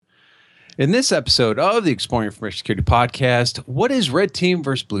In this episode of the Exploring Information Security Podcast, what is red team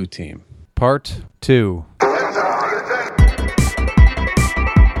versus blue team? Part 2.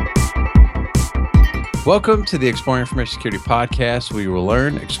 Welcome to the Exploring Information Security Podcast, where you will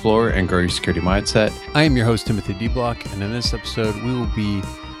learn, explore, and grow your security mindset. I am your host, Timothy D. Block, and in this episode, we will be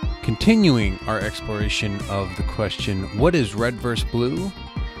continuing our exploration of the question, what is red versus blue,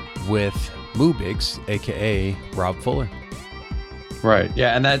 with Moobix, aka Rob Fuller. Right.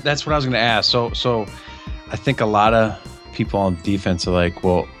 Yeah, and that's what I was going to ask. So I think a lot of people on defense are like,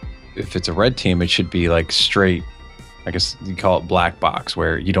 well, if it's a red team, it should be like straight, I guess you call it black box,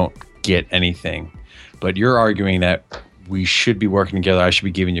 where you don't get anything. But you're arguing that we should be working together. I should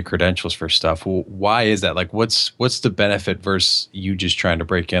be giving you credentials for stuff. Well, why is that? Like, what's the benefit versus you just trying to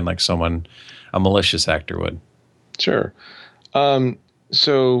break in like a malicious actor would? Sure.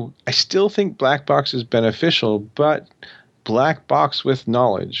 So I still think black box is beneficial, but black box with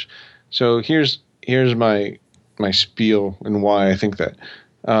knowledge. So here's my spiel and why I think that.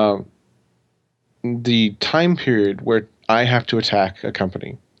 The time period where I have to attack a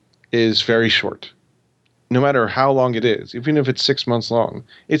company is very short. No matter how long it is, even if it's 6 months long,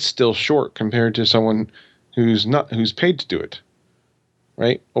 it's still short compared to someone who's paid to do it,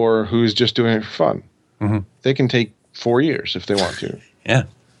 right? Or who's just doing it for fun. Mm-hmm. They can take 4 years if they want to. Yeah.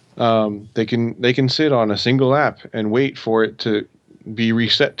 They can sit on a single app and wait for it to be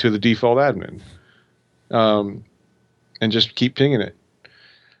reset to the default admin, and just keep pinging it.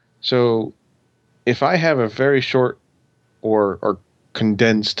 So if I have a very short or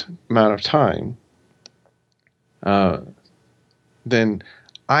condensed amount of time, then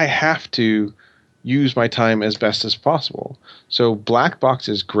I have to use my time as best as possible. So black box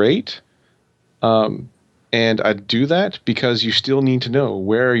is great. And I do that because you still need to know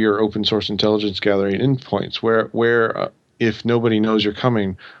where are your open source intelligence gathering endpoints, where if nobody knows you're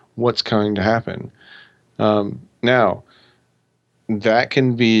coming, what's going to happen. Now, that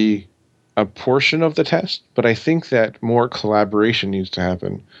can be a portion of the test, but I think that more collaboration needs to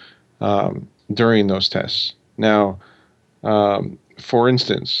happen during those tests. Now, for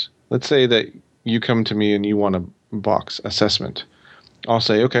instance, let's say that you come to me and you want a box assessment. I'll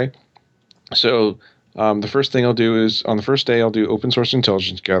say, okay, so the first thing I'll do is, on the first day, I'll do open source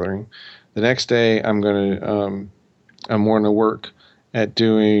intelligence gathering. The next day, I'm going to work at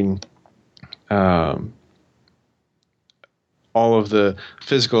doing all of the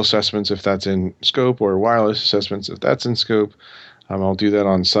physical assessments, if that's in scope, or wireless assessments, if that's in scope. I'll do that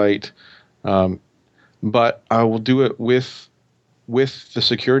on site. But I will do it with the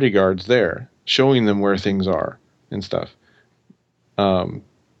security guards there, showing them where things are and stuff.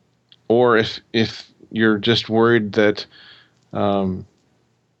 Or if you're just worried that your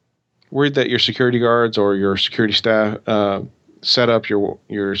security guards or your security staff set up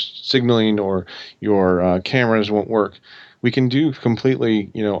your signaling or your cameras won't work, we can do completely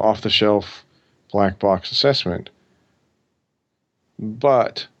off the shelf black box assessment.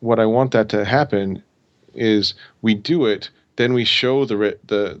 But what I want that to happen is we do it, then we show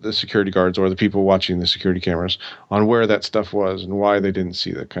the security guards or the people watching the security cameras on where that stuff was and why they didn't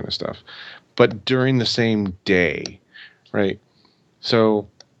see that kind of stuff. But during the same day, right? So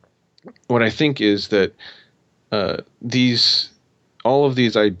what I think is that all of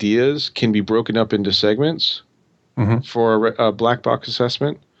these ideas can be broken up into segments for a black box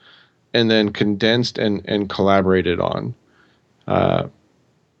assessment, and then condensed and collaborated on.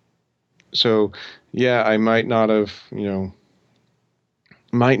 So yeah, I might not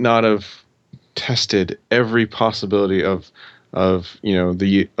have tested every possibility of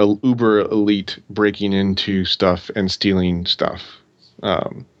the uber elite breaking into stuff and stealing stuff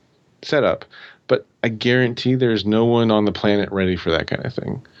setup, but I guarantee there's no one on the planet ready for that kind of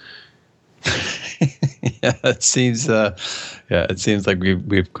thing. Yeah, it seems like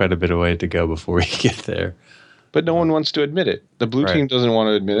we've quite a bit of way to go before we get there. But no one wants to admit it. The blue team doesn't want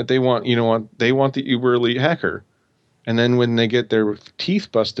to admit it. They want the uber elite hacker. And then when they get their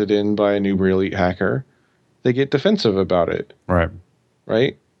teeth busted in by an uber elite hacker, they get defensive about it. Right?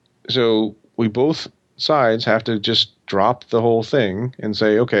 So we both sides have to just drop the whole thing and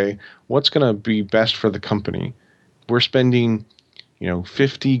say, okay, what's going to be best for the company? We're spending,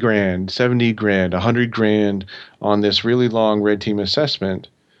 $50,000, $70,000, $100,000 on this really long red team assessment.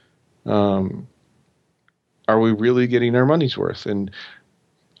 Are we really getting our money's worth? And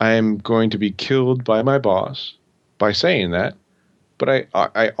I am going to be killed by my boss by saying that, but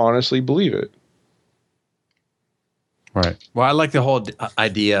I honestly believe it. Right. Well, I like the whole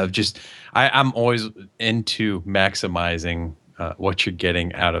idea of just I'm always into maximizing what you're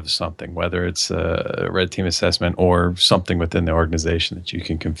getting out of something, whether it's a red team assessment or something within the organization that you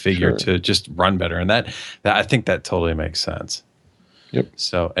can configure to just run better. And that I think that totally makes sense. Yep.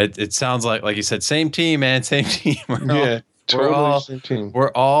 So it sounds like you said, same team, man, same team. Same team.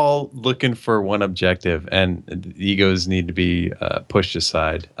 We're all looking for one objective, and the egos need to be pushed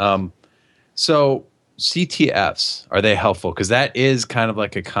aside. So CTFs, are they helpful? Because that is kind of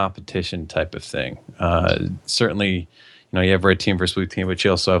like a competition type of thing. Certainly, you have red team versus blue team, but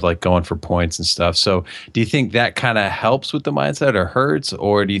you also have like going for points and stuff. So do you think that kind of helps with the mindset or hurts,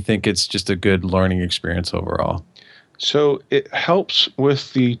 or do you think it's just a good learning experience overall? So it helps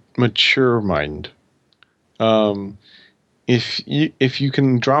with the mature mind. If you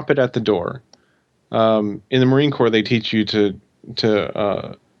can drop it at the door, in the Marine Corps they teach you to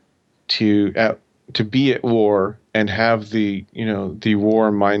be at war and have the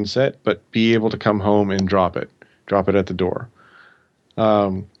war mindset, but be able to come home and drop it at the door.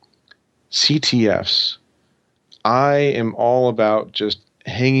 CTFs, I am all about just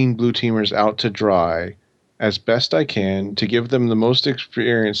hanging blue teamers out to dry as best I can to give them the most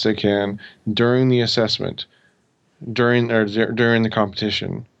experience they can during the assessment, during the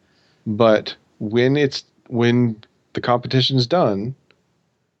competition. But when the competition's done,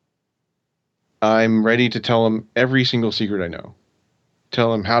 I'm ready to tell them every single secret I know.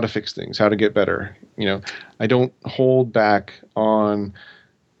 Tell them how to fix things, how to get better. I don't hold back on.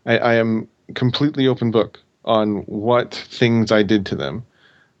 I am completely open book on what things I did to them.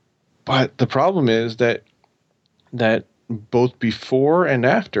 But the problem is that both before and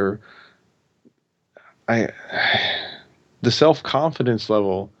after, the self-confidence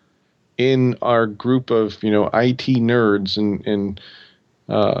level in our group of IT nerds and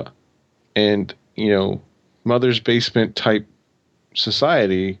mother's basement type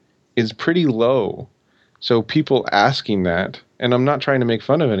society is pretty low. So people asking that, and I'm not trying to make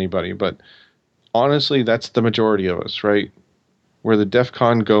fun of anybody, but honestly, that's the majority of us, right? We're the DEF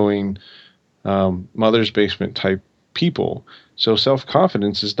CON going mother's basement type people. So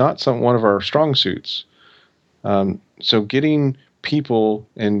self-confidence is not one of our strong suits. So getting people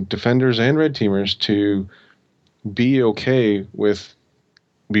and defenders and red teamers to be okay with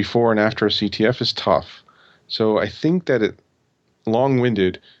before and after a CTF is tough. So I think that it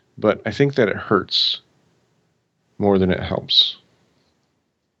long-winded, but I think that it hurts more than it helps.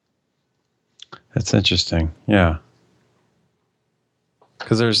 That's interesting. Yeah.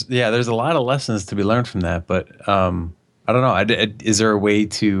 Because there's a lot of lessons to be learned from that, but I don't know. Is there a way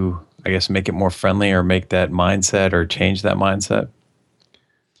to, I guess, make it more friendly or make that mindset or change that mindset?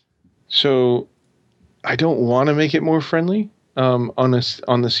 So I don't want to make it more friendly on the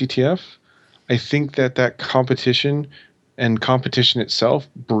CTF. I think that competition and competition itself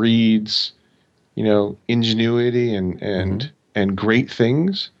breeds, ingenuity and great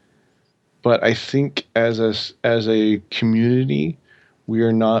things. But I think as a community, we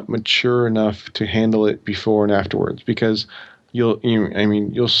are not mature enough to handle it before and afterwards, because you'll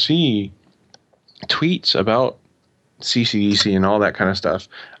see tweets about CCDC and all that kind of stuff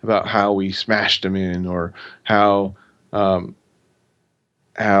about how we smashed them in, or how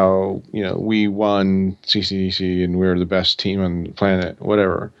we won CCDC and we're the best team on the planet,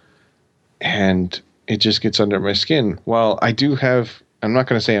 whatever. And it just gets under my skin. While I'm not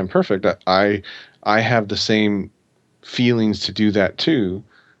going to say I'm perfect. I have the same feelings to do that too.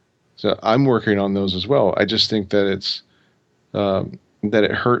 So I'm working on those as well. I just think that it's that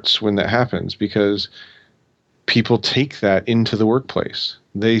it hurts when that happens, because people take that into the workplace.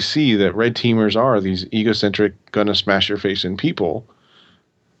 They see that red teamers are these egocentric, gonna smash your face in people,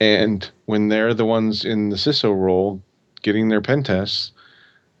 and when they're the ones in the CISO role getting their pen tests,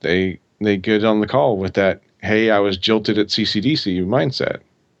 they get on the call with that, hey, I was jilted at CCDC mindset.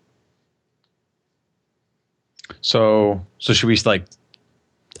 So should we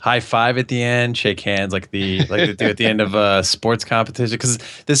high five at the end, shake hands like they do at the end of a sports competition? Because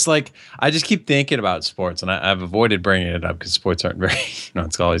this, I just keep thinking about sports, and I've avoided bringing it up because sports aren't very,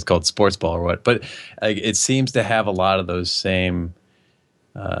 it's always called sports ball or what. But it seems to have a lot of those same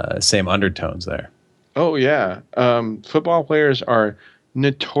undertones there. Oh yeah, football players are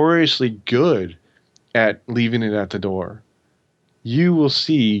notoriously good at leaving it at the door. You will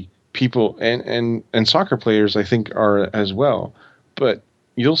see people, and soccer players I think are as well, but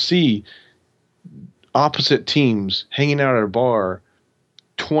you'll see opposite teams hanging out at a bar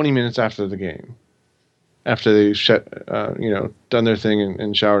 20 minutes after the game, after they've done their thing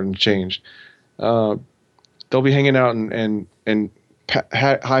and showered and changed. They'll be hanging out and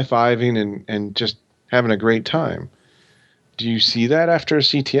high-fiving and just having a great time. Do you see that after a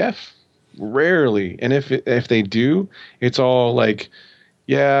CTF? rarely. And if they do, it's all like,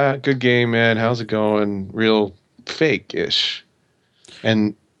 yeah, good game, man. How's it going? Real fake-ish.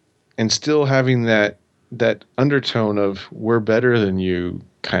 And still having that undertone of we're better than you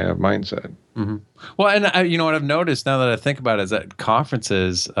kind of mindset. Mm-hmm. Well, and you know what I've noticed now that I think about it is that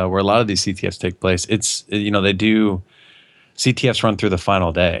conferences where a lot of these CTFs take place, it's, they do CTFs run through the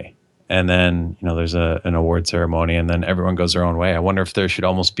final day. And then, there's an award ceremony, and then everyone goes their own way. I wonder if there should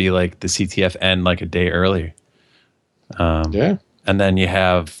almost be like the CTF end like a day early. Yeah. And then you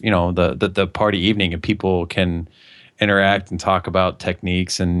have, the party evening, and people can interact and talk about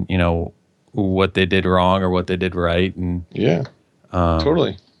techniques and, what they did wrong or what they did right. And yeah,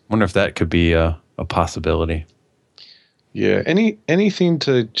 totally. Wonder if that could be a possibility. Yeah. Anything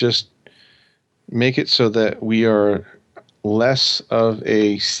to just make it so that we are less of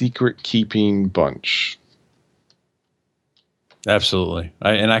a secret keeping bunch. Absolutely.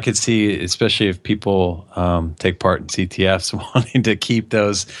 I could see, especially if people take part in CTFs, wanting to keep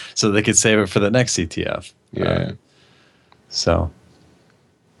those so they could save it for the next CTF. Yeah. So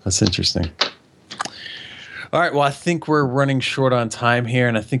that's interesting. All right. Well, I think we're running short on time here,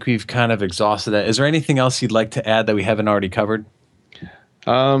 and I think we've kind of exhausted that. Is there anything else you'd like to add that we haven't already covered?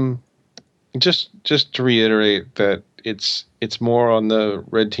 Just to reiterate that it's more on the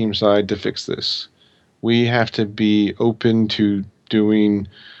red team side to fix this. We have to be open to doing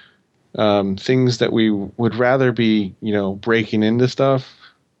things that we would rather be, breaking into stuff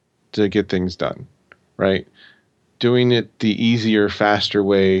to get things done, right? Doing it the easier, faster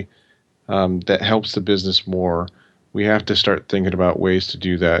way that helps the business more. We have to start thinking about ways to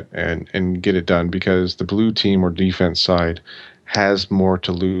do that and get it done, because the blue team or defense side has more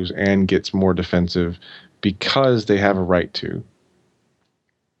to lose and gets more defensive because they have a right to.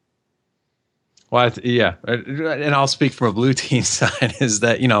 Well, yeah, and I'll speak from a blue team side is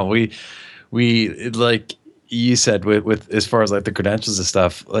that, we like you said with as far as like the credentials and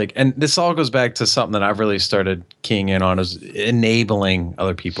stuff, like, and this all goes back to something that I've really started keying in on is enabling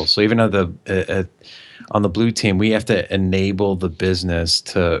other people. So even on the blue team, we have to enable the business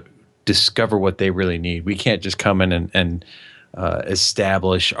to discover what they really need. We can't just come in and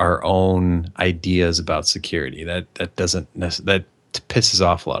establish our own ideas about security. That pisses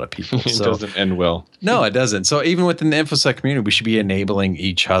off a lot of people. It doesn't end well. No, it doesn't. So even within the InfoSec community, we should be enabling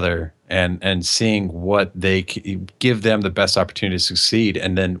each other and seeing what they give them the best opportunity to succeed,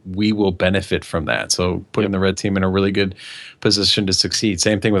 and then we will benefit from that. So putting the red team in a really good position to succeed.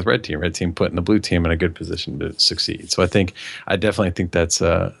 Same thing with red team putting the blue team in a good position to succeed. So I definitely think that's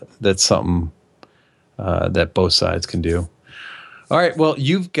something that both sides can do. All right. Well,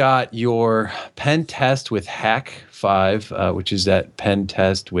 you've got your pen test with Hack5, which is at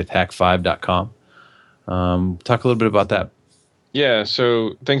pentestwithhack5.com. Talk a little bit about that. Yeah.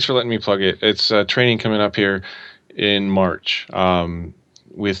 So thanks for letting me plug it. It's training coming up here in March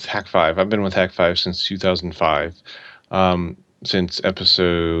with Hack5. I've been with Hack5 since 2005, since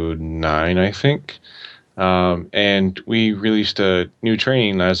episode 9, I think. And we released a new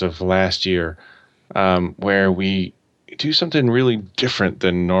training as of last year where we do something really different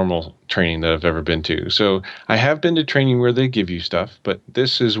than normal training that I've ever been to. So I have been to training where they give you stuff, but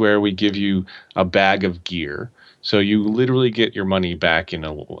this is where we give you a bag of gear. So you literally get your money back in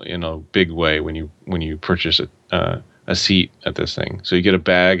a big way when you purchase a seat at this thing. So you get a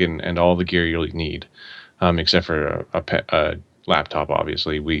bag and all the gear you'll need, except for a laptop.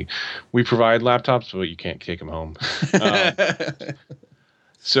 Obviously, we provide laptops, but you can't take them home.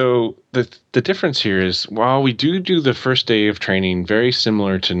 So the difference here is, while we do the first day of training very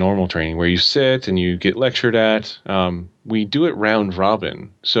similar to normal training, where you sit and you get lectured at, we do it round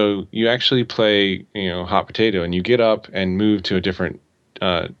robin. So you actually play, hot potato, and you get up and move to a different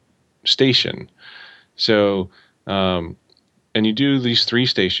station. So, and you do these 3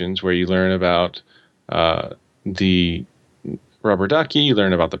 stations where you learn about the rubber ducky, you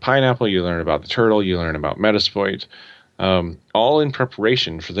learn about the pineapple, you learn about the turtle, you learn about Metasploit. All in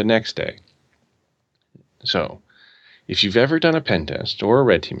preparation for the next day. So, if you've ever done a pen test or a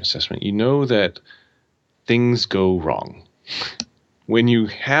red team assessment, you know that things go wrong. When you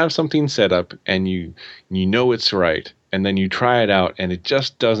have something set up and you know it's right, and then you try it out and it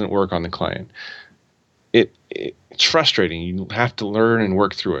just doesn't work on the client, it's frustrating. You have to learn and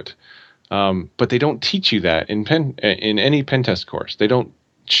work through it. But they don't teach you that in any pen test course. They don't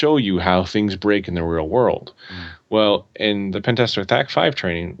show you how things break in the real world. Well, in the Pentester with Hack5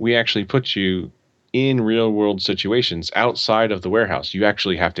 training, we actually put you in real world situations outside of the warehouse. You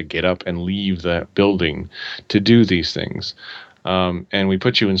actually have to get up and leave the building to do these things. and we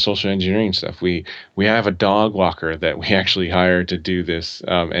put you in social engineering stuff. We have a dog walker that we actually hire to do this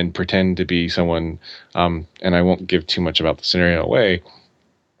and pretend to be someone. And I won't give too much about the scenario away,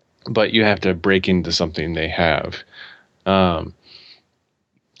 but you have to break into something they have and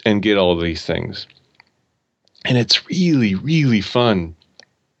get all of these things. And it's really, really fun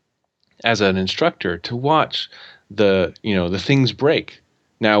as an instructor to watch the things break.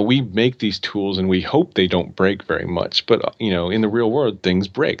 Now, we make these tools and we hope they don't break very much, but in the real world, things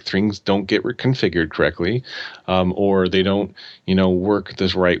break. Things don't get configured correctly, or they don't work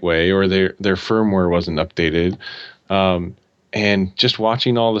this right way, or their firmware wasn't updated. And just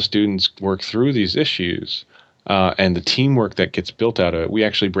watching all the students work through these issues and the teamwork that gets built out of it. We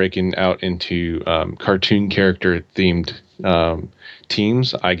actually break out into cartoon character themed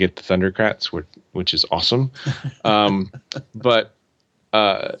teams. I get the Thundercats, which is awesome. But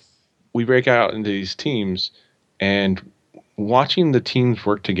we break out into these teams, and watching the teams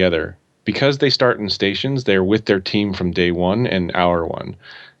work together, because they start in stations, they're with their team from day one and hour one.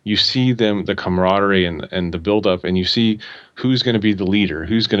 You see them, the camaraderie and the build-up, and you see who's going to be the leader,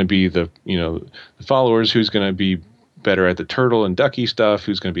 who's going to be the followers, who's going to be better at the turtle and ducky stuff,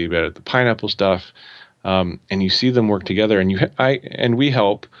 who's going to be better at the pineapple stuff, and you see them work together. And we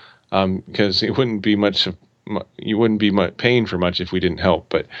help because it wouldn't be much. You wouldn't be paying for much if we didn't help.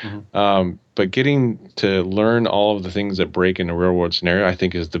 But but getting to learn all of the things that break in a real world scenario, I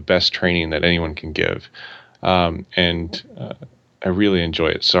think, is the best training that anyone can give. I really enjoy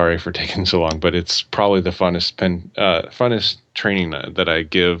it. Sorry for taking so long, but it's probably the funnest training that I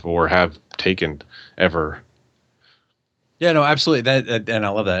give or have taken ever. Yeah, no, absolutely. That and I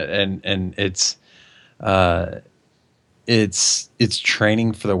love that. And it's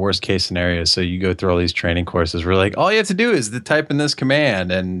training for the worst case scenario. So you go through all these training courses where like all you have to do is type in this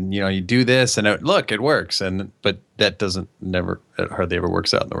command, and you do this, and it works. But that it hardly ever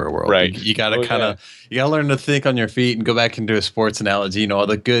works out in the real world. Right. You got to you got to learn to think on your feet and go back into a sports analogy. All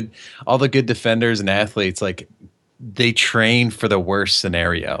the good defenders and athletes, like, they train for the worst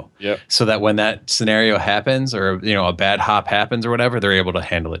scenario. Yep. So that when that scenario happens, or a bad hop happens or whatever, they're able to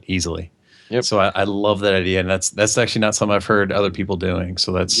handle it easily. Yep. So I love that idea, and that's actually not something I've heard other people doing.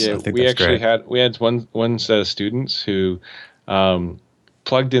 So I think we that's actually great. we had one set of students who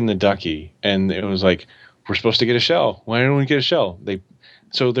plugged in the ducky, and it was like, we're supposed to get a shell. Why don't we get a shell?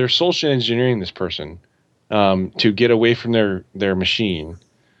 So they're social engineering this person to get away from their machine,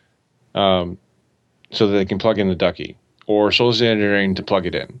 so that they can plug in the ducky, or social engineering to plug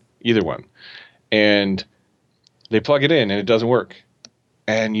it in. Either one, and they plug it in, and it doesn't work.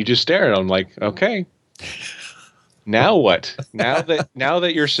 And you just stare at them like, okay, now what? Now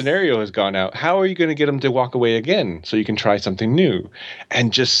that your scenario has gone out, how are you going to get them to walk away again so you can try something new?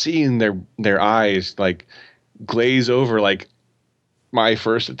 And just seeing their eyes like glaze over, like, my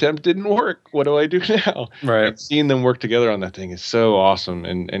first attempt didn't work. What do I do now? Right. And seeing them work together on that thing is so awesome,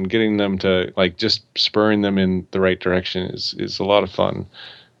 and getting them to, like, just spurring them in the right direction is a lot of fun.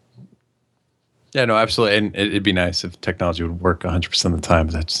 Yeah, no, absolutely, and it'd be nice if technology would work 100% of the time.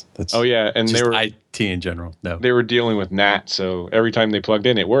 That's Oh yeah, and just they were IT in general. No, they were dealing with NAT, so every time they plugged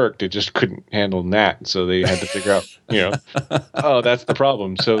in, it worked. It just couldn't handle NAT, so they had to figure out, oh, that's the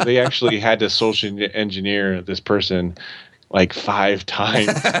problem. So they actually had to social engineer this person like 5 times,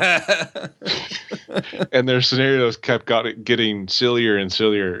 and their scenarios kept getting sillier and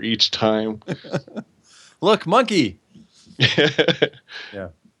sillier each time. Look, monkey. Yeah.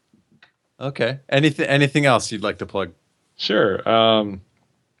 Okay. Anything else you'd like to plug? Sure.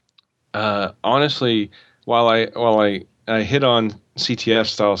 Honestly, while I hit on CTF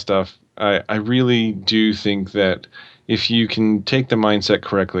style stuff, I really do think that if you can take the mindset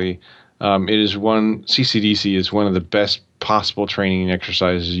correctly, CCDC is one of the best possible training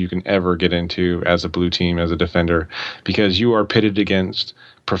exercises you can ever get into as a blue team, as a defender, because you are pitted against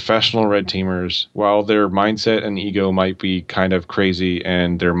professional red teamers. While their mindset and ego might be kind of crazy,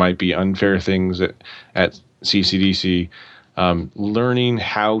 and there might be unfair things at CCDC, learning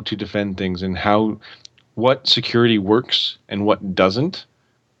how to defend things and what security works and what doesn't,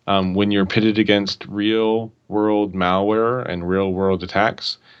 when you're pitted against real world malware and real world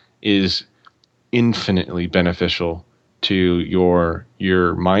attacks, is infinitely beneficial to your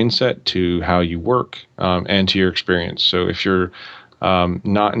mindset, to how you work, and to your experience. So if you're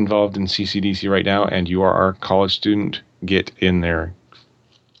not involved in CCDC right now and you are our college student, get in there.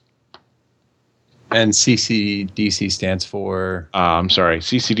 And CCDC stands for? I'm sorry,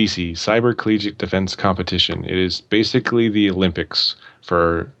 CCDC, Cyber Collegiate Defense Competition. It is basically the Olympics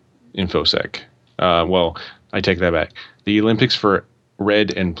for InfoSec. Well, I take that back. The Olympics for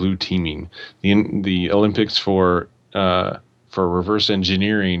red and blue teaming. The Olympics for for reverse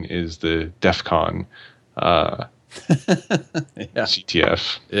engineering is the DEF CON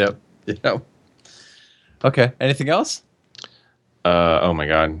CTF. Yep. Okay. Anything else? Oh my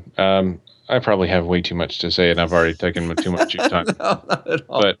God. I probably have way too much to say, and I've already taken too much of your time. No, not at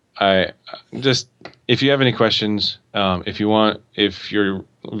all. But I just, if you have any questions, if your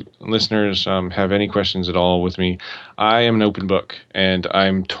listeners have any questions at all with me, I am an open book, and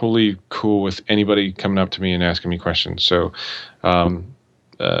I'm totally cool with anybody coming up to me and asking me questions. So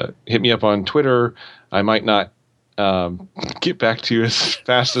hit me up on Twitter. I might not get back to you as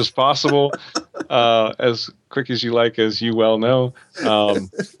fast as possible, as quick as you like, as you well know.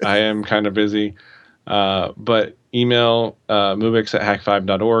 I am kind of busy. But email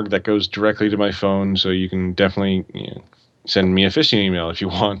mubix@hack5.org. That goes directly to my phone, so you can definitely send me a phishing email if you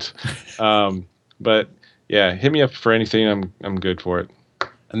want. But yeah, hit me up for anything. I'm good for it.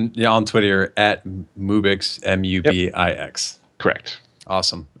 And on Twitter @Mubix, MUBIX. Correct.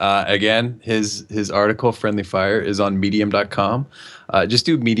 Awesome. Again, his article, Friendly Fire, is on medium.com. Just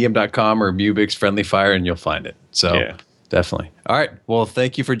do medium.com or Mubix Friendly Fire and you'll find it. So yeah. Definitely. All right. Well,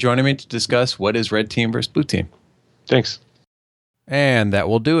 thank you for joining me to discuss what is red team versus blue team. Thanks. And that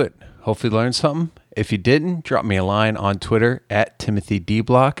will do it. Hopefully you learned something. If you didn't, drop me a line on Twitter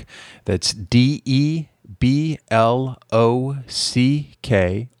 @TimothyDBlock. That's DEBLOCK,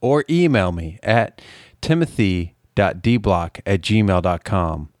 or email me at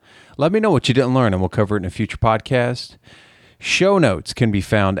timothy.dblock@gmail.com. Let me know what you didn't learn and we'll cover it in a future podcast. Show notes can be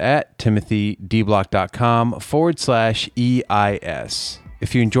found at timothydblock.com/EIS.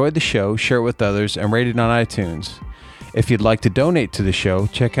 If you enjoyed the show, share it with others and rate it on iTunes. If you'd like to donate to the show,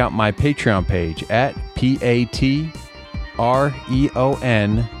 check out my Patreon page at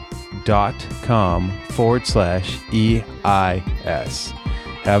patreon.com/EIS.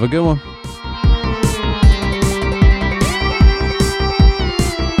 Have a good one.